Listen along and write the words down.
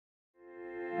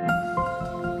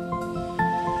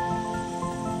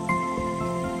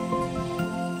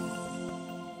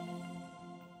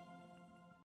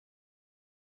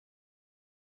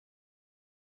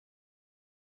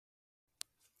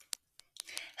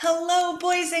Hello,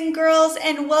 boys and girls,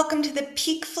 and welcome to the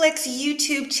Peak Flicks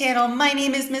YouTube channel. My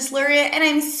name is Miss Luria, and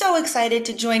I'm so excited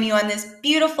to join you on this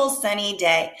beautiful sunny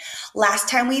day. Last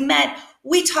time we met,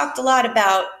 we talked a lot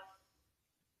about,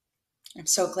 I'm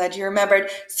so glad you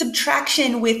remembered,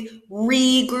 subtraction with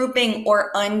regrouping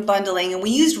or unbundling, and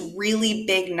we used really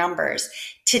big numbers.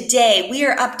 Today, we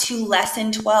are up to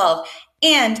lesson 12,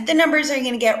 and the numbers are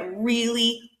going to get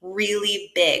really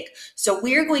big. So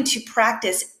we're going to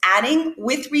practice adding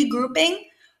with regrouping,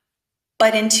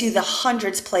 but into the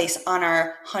hundreds place on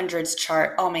our hundreds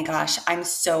chart. Oh my gosh, I'm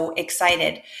so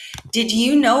excited. Did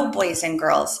you know, boys and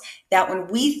girls, that when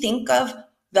we think of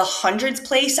the hundreds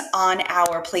place on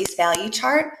our place value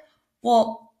chart,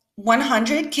 well,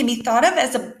 100 can be thought of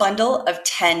as a bundle of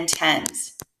 10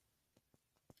 tens.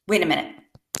 Wait a minute.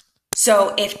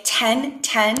 So if 10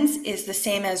 tens is the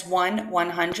same as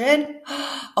 100,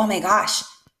 oh my gosh,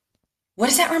 what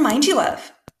does that remind you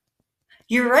of?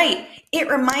 You're right. It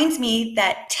reminds me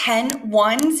that 10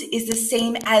 ones is the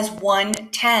same as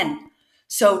 110.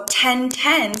 So 10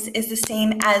 tens is the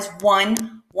same as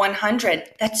 100.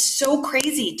 That's so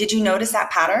crazy. Did you notice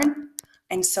that pattern?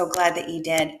 I'm so glad that you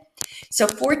did. So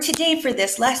for today, for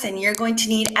this lesson, you're going to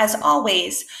need, as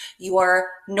always, your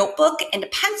notebook and a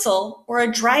pencil or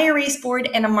a dry erase board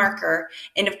and a marker.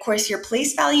 And of course, your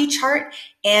place value chart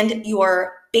and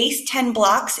your base 10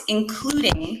 blocks,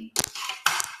 including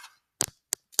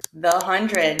the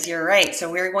hundreds. You're right.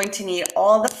 So we're going to need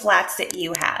all the flats that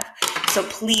you have. So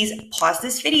please pause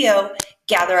this video,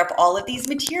 gather up all of these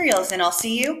materials, and I'll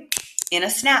see you in a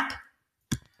snap.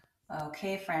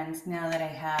 Okay, friends, now that I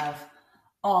have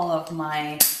all of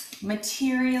my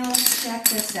materials, check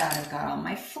this out. I've got all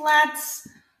my flats,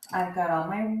 I've got all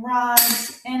my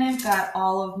rods, and I've got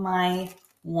all of my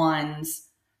ones.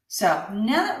 So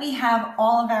now that we have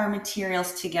all of our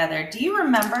materials together, do you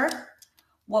remember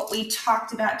what we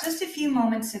talked about just a few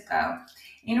moments ago?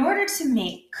 In order to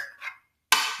make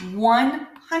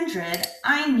 100,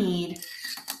 I need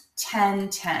 10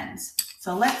 tens.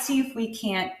 So let's see if we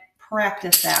can't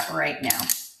practice that right now.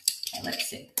 Okay, let's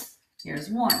see.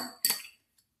 Here's 1,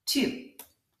 2,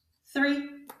 3,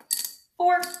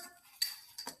 4,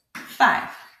 5,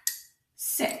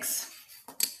 6,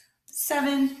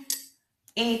 7,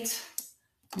 8,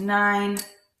 9,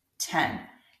 10.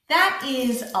 That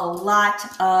is a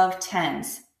lot of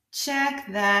tens. Check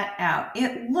that out.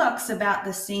 It looks about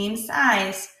the same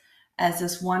size as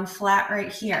this one flat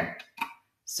right here.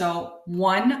 So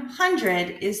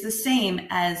 100 is the same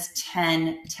as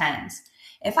 10 tens.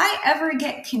 If I ever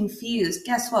get confused,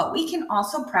 guess what? We can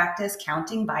also practice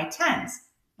counting by tens,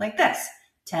 like this.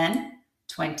 10,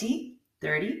 20,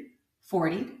 30,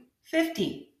 40,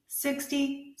 50,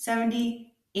 60,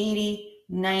 70, 80,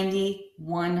 90,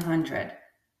 100.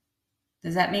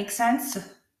 Does that make sense?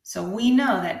 So we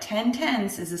know that 10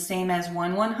 tens is the same as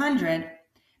 100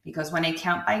 because when I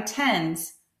count by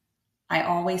tens, I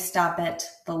always stop at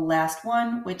the last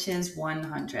one, which is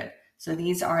 100. So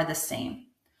these are the same.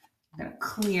 I'm going to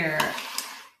clear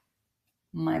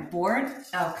my board.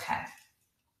 Okay.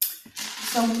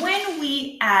 So when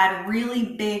we add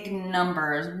really big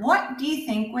numbers, what do you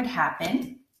think would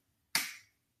happen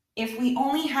if we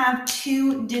only have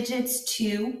 2 digits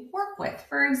to work with?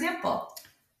 For example,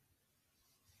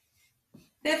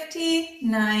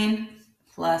 59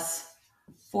 plus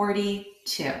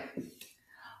 42.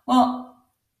 Well,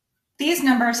 these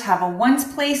numbers have a ones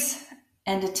place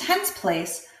and a tens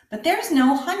place, but there's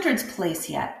no hundreds place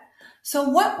yet. So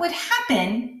what would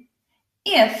happen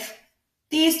if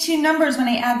these two numbers, when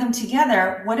I add them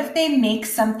together, what if they make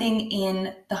something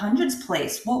in the hundreds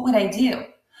place? What would I do?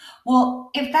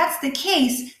 Well, if that's the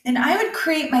case, then I would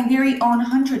create my very own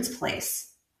hundreds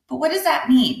place. But what does that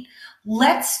mean?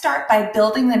 Let's start by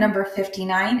building the number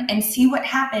 59 and see what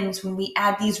happens when we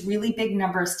add these really big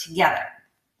numbers together.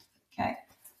 Okay,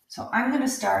 so I'm going to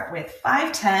start with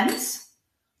 5 tens.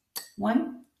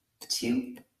 1,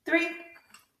 2, 3,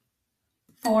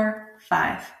 4,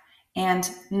 5, and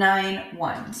 9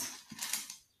 ones.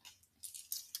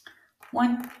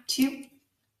 1, 2,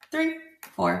 3,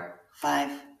 4,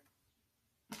 5,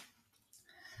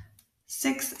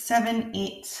 6, 7,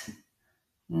 8,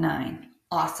 9.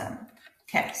 Awesome.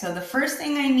 Okay, so the first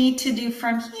thing I need to do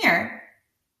from here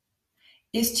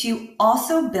is to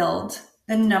also build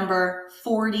the number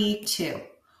 42.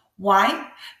 Why?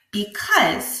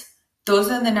 Because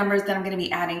those are the numbers that I'm going to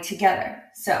be adding together.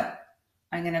 So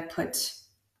I'm going to put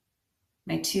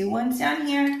my 2 ones down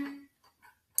here,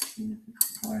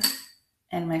 4,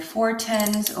 and my 4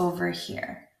 tens over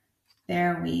here.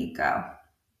 There we go.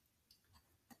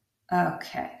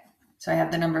 Okay, So I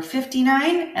have the number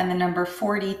 59 and the number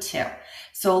 42.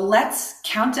 So let's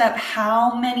count up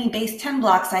how many base 10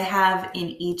 blocks I have in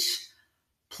each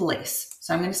place.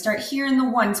 So I'm going to start here in the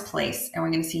ones place, and we're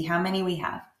going to see how many we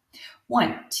have.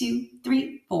 1, 2,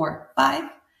 3, 4, 5,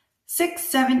 6,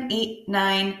 7, 8,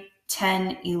 9,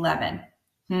 10, 11.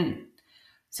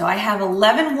 So I have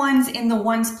 11 ones in the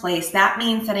ones place. That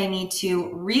means that I need to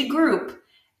regroup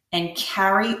and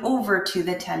carry over to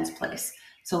the tens place.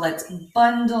 So let's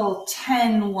bundle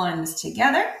 10 ones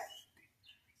together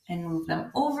and move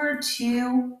them over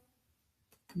to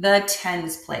the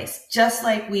tens place, just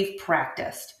like we've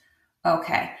practiced.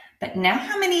 Okay, but now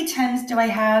how many tens do I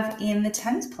have in the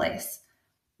tens place?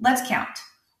 Let's count.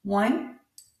 1,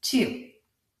 2,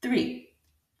 3,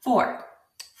 4,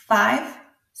 5,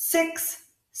 6,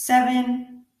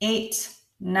 7, 8,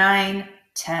 9,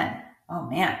 10. Oh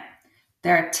man,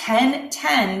 there are 10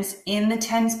 tens in the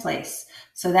tens place.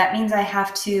 So that means I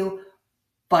have to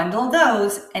bundle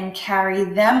those and carry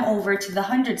them over to the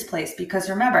hundreds place,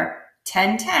 because remember,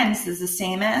 10 tens is the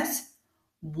same as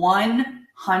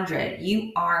 100.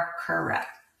 You are correct.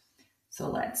 So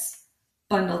let's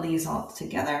bundle these all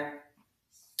together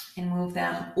and move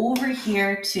them over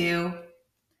here to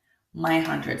my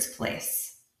hundreds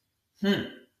place.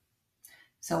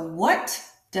 So what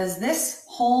does this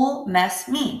whole mess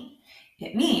mean?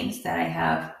 It means that I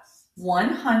have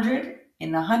 100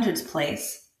 in the hundreds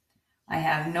place. I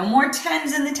have no more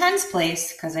tens in the tens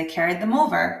place because I carried them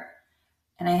over.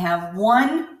 And I have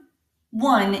 1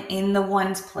 in the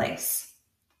ones place.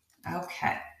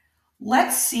 Okay,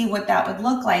 let's see what that would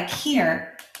look like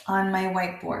here on my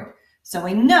whiteboard. So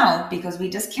we know, because we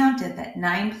just counted, that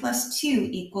 9 plus 2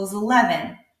 equals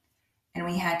 11. And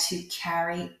we had to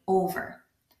carry over.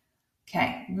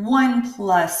 Okay, 1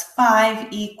 plus 5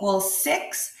 equals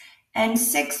 6. And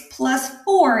 6 plus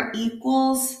 4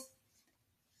 equals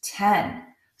 10.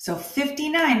 So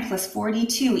 59 plus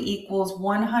 42 equals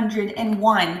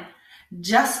 101,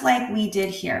 just like we did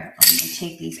here. I'm going to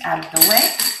take these out of the way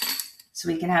so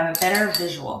we can have a better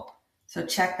visual. So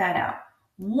check that out.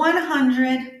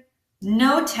 100,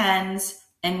 no tens,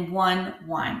 and 1,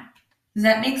 1. Does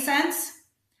that make sense?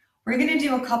 We're going to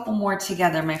do a couple more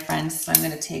together, my friends. So I'm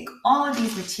going to take all of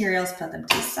these materials, put them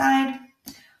to the side.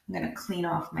 I'm going to clean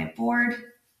off my board.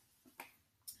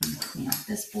 I'm going to clean off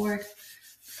this board.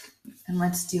 And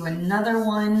let's do another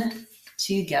one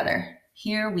together.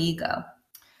 Here we go.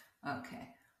 Okay,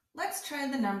 let's try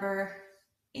the number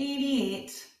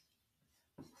 88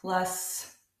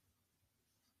 plus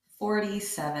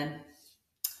 47.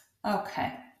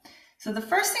 Okay, so the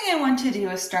first thing I want to do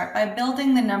is start by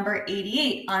building the number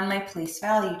 88 on my place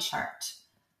value chart.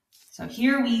 So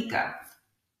here we go.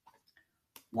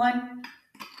 1,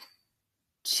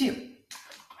 2,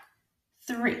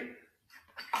 3,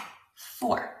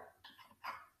 4,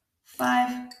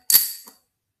 5,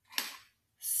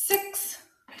 6,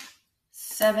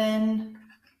 7,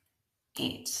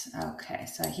 8. Okay,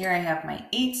 so here I have my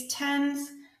 8 tens.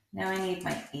 Now I need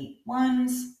my 8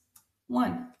 ones.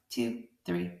 1, 2,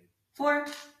 3, 4,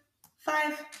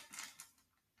 5,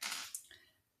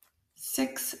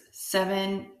 6,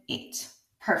 7, 8.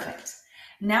 Perfect.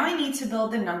 Now I need to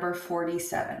build the number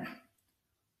 47.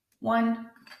 1,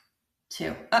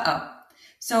 2.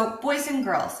 So boys and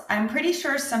girls, I'm pretty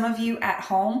sure some of you at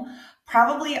home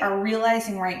probably are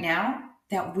realizing right now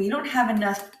that we don't have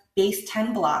enough base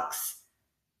 10 blocks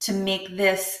to make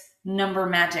this number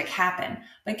magic happen.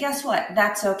 But guess what?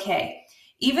 That's okay.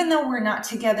 Even though we're not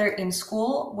together in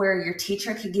school where your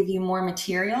teacher could give you more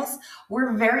materials,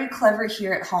 we're very clever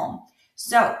here at home.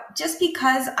 So just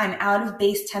because I'm out of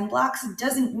base 10 blocks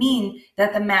doesn't mean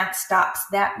that the math stops.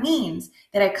 That means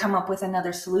that I come up with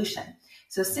another solution.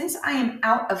 So since I am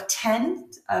out of 10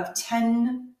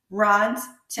 rods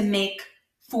to make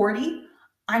 40,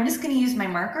 I'm just going to use my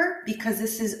marker because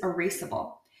this is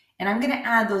erasable. And I'm going to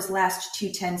add those last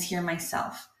 2 tens here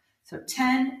myself. So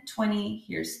 10, 20,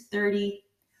 here's 30,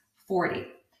 40.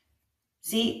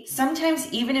 See,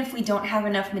 sometimes even if we don't have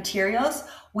enough materials,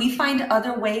 we find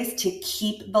other ways to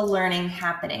keep the learning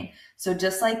happening. So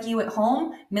just like you at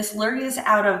home, Miss Lurie is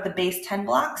out of the base 10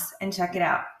 blocks, and check it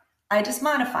out. I just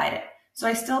modified it. So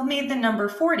I still made the number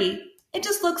 40. It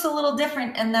just looks a little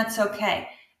different, and that's okay.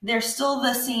 They're still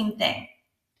the same thing.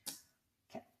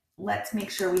 Okay, let's make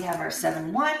sure we have our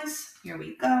 7 ones. Here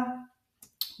we go.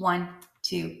 1,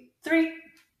 2, 3,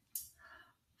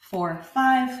 4,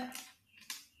 5,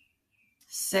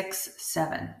 6,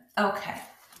 7. Okay,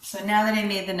 so now that I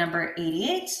made the number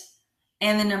 88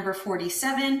 and the number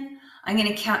 47, I'm going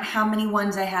to count how many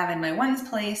ones I have in my ones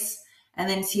place and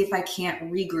then see if I can't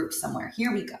regroup somewhere.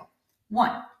 Here we go.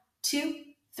 1, 2,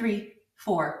 3,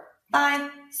 4,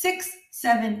 5, 6,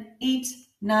 7, 8,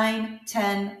 9,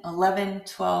 10, 11,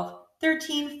 12,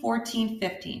 13, 14,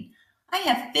 15. I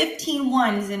have 15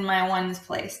 ones in my ones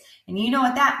place. And you know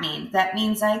what that means? That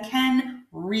means I can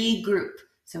regroup.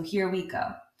 So here we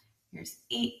go. Here's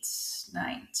 8,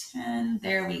 9, 10.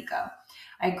 There we go.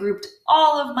 I grouped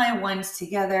all of my ones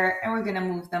together, and we're going to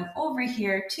move them over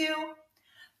here to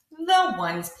the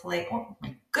ones place. Oh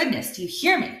my goodness, do you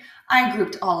hear me? I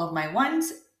grouped all of my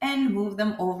ones and moved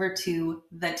them over to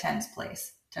the tens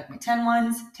place. Took my 10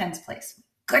 ones, tens place.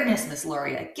 Goodness, Miss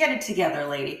Luria, get it together,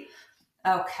 lady.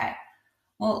 Okay.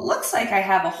 Well, it looks like I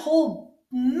have a whole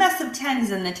mess of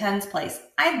tens in the tens place.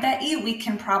 I bet you we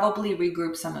can probably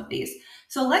regroup some of these.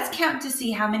 So let's count to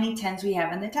see how many tens we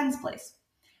have in the tens place.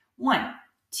 1,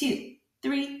 2,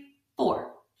 3,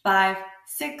 4, 5,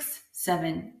 6,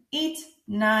 7, 8,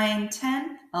 9,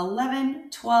 10, 11,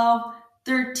 12,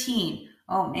 13.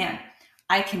 Oh man,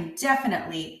 I can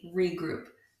definitely regroup.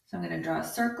 So I'm going to draw a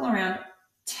circle around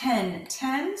 10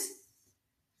 tens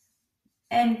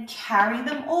and carry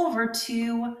them over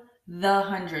to the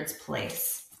hundreds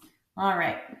place. All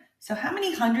right, so how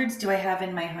many hundreds do I have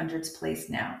in my hundreds place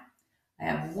now? I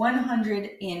have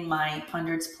 100 in my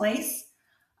hundreds place.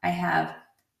 I have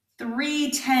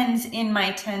 3 tens in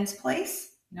my tens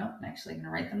place. Nope, I'm actually going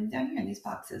to write them down here in these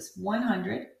boxes.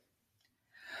 100,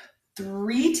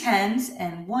 3 tens,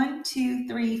 and 1, 2,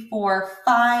 3, 4,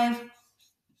 5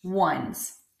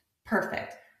 ones.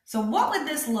 Perfect. So what would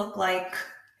this look like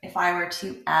if I were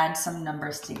to add some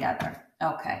numbers together?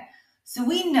 Okay, so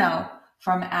we know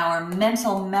from our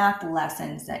mental math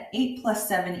lessons that 8 plus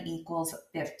 7 equals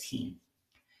 15.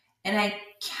 And I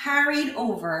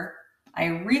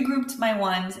regrouped my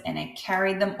ones and I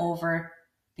carried them over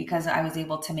because I was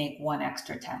able to make one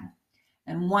extra 10.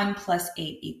 And 1 plus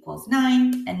 8 equals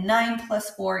 9, and 9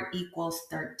 plus 4 equals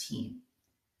 13.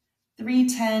 3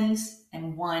 tens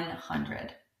and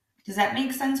 100. Does that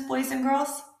make sense, boys and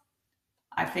girls?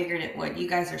 I figured it would. You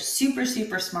guys are super,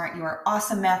 super smart. You are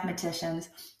awesome mathematicians.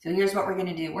 So here's what we're going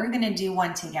to do. We're going to do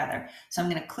one together. So I'm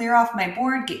going to clear off my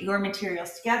board, get your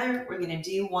materials together. We're going to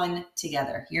do one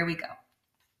together. Here we go.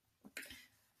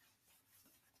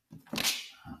 Okay.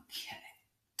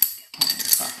 Get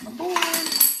this off my board.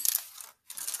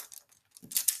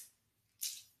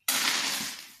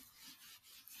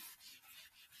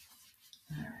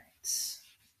 All right.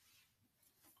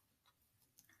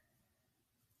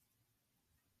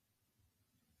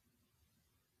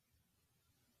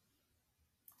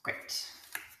 Great.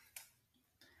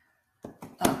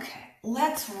 Okay,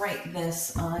 let's write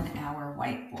this on our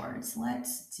whiteboards.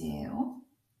 Let's do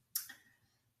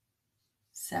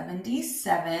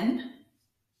 77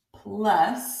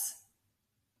 plus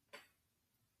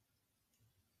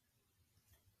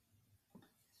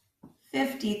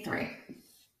 53,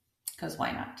 because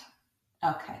why not?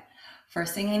 Okay,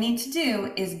 first thing I need to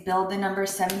do is build the number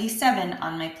 77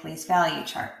 on my place value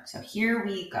chart. So here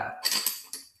we go.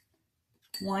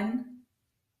 1,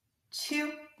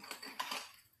 2,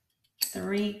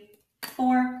 3,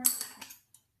 4,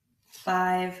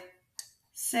 5,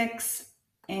 6,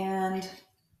 and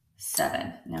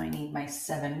 7. Now I need my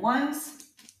 7 ones.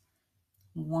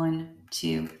 1,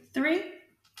 2, 3,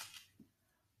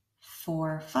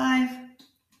 4, 5,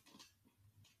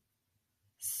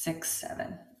 6,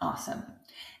 7. Awesome.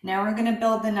 Now we're going to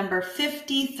build the number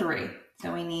 53.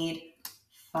 So we need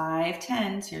 5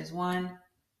 tens. Here's 1,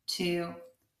 2,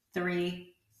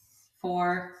 3,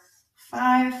 4,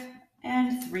 5,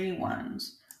 and 3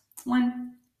 ones.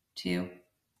 1, 2,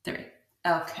 3.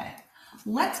 Okay,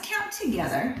 let's count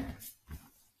together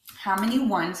how many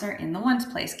ones are in the ones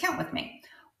place. Count with me.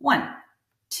 1,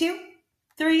 2,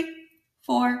 3,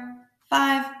 4,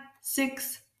 5,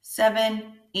 6,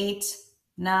 7, 8,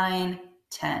 9,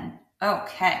 10.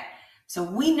 Okay, so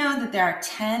we know that there are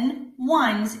 10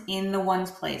 ones in the ones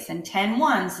place, and 10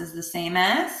 ones is the same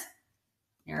as,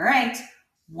 you're right,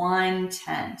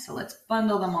 110. So let's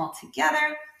bundle them all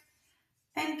together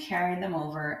and carry them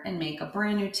over and make a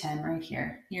brand new 10 right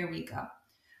here. Here we go.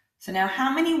 So now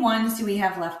how many ones do we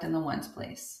have left in the ones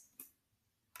place?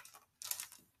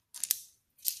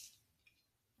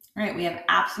 All right, we have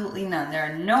absolutely none. There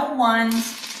are no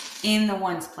ones in the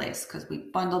ones place because we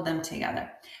bundled them together.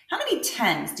 How many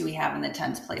tens do we have in the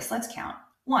tens place? Let's count.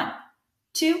 1,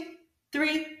 2,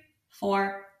 3,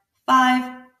 4,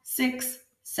 5, 6,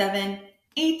 7,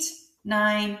 8,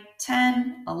 9,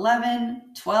 10,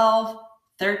 11, 12,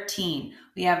 13.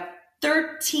 We have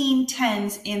 13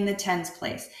 tens in the tens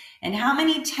place. And how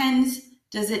many tens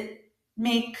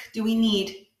do we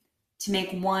need to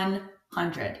make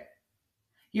 100?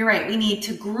 You're right, we need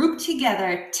to group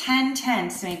together 10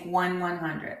 tens to make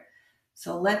 100.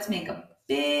 So let's make a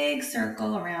big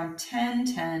circle around 10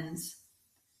 tens.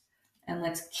 And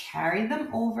let's carry them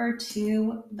over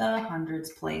to the hundreds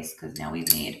place because now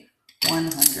we've made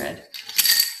 100.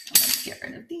 Let's get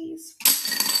rid of these.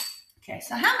 Okay,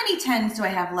 so how many tens do I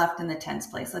have left in the tens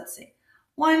place? Let's see.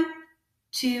 1,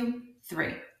 2,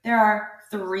 3. There are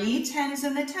 3 tens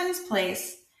in the tens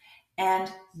place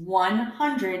and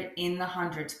 100 in the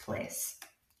hundreds place.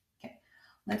 Okay,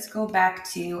 let's go back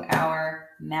to our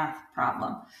math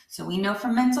problem. So we know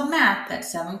from mental math that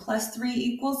 7 plus 3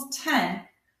 equals 10.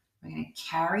 We're going to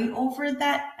carry over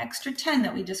that extra 10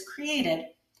 that we just created.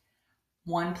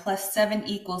 1 plus 7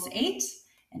 equals 8,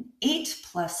 and 8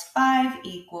 plus 5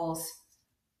 equals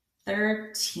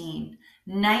 13.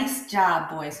 Nice job,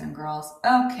 boys and girls.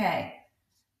 Okay,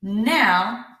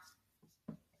 now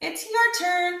it's your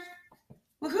turn.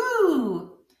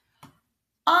 Woohoo!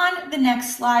 On the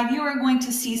next slide, you are going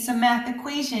to see some math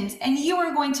equations and you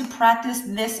are going to practice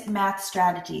this math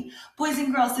strategy. Boys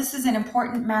and girls, this is an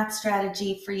important math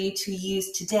strategy for you to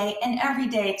use today and every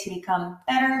day to become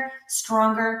better,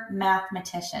 stronger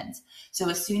mathematicians. So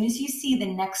as soon as you see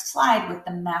the next slide with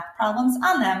the math problems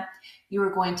on them, you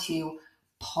are going to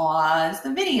pause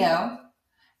the video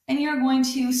and you're going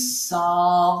to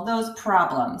solve those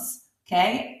problems.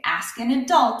 Okay? Ask an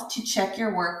adult to check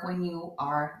your work when you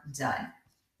are done.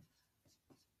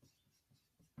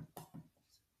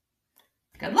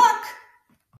 Good luck.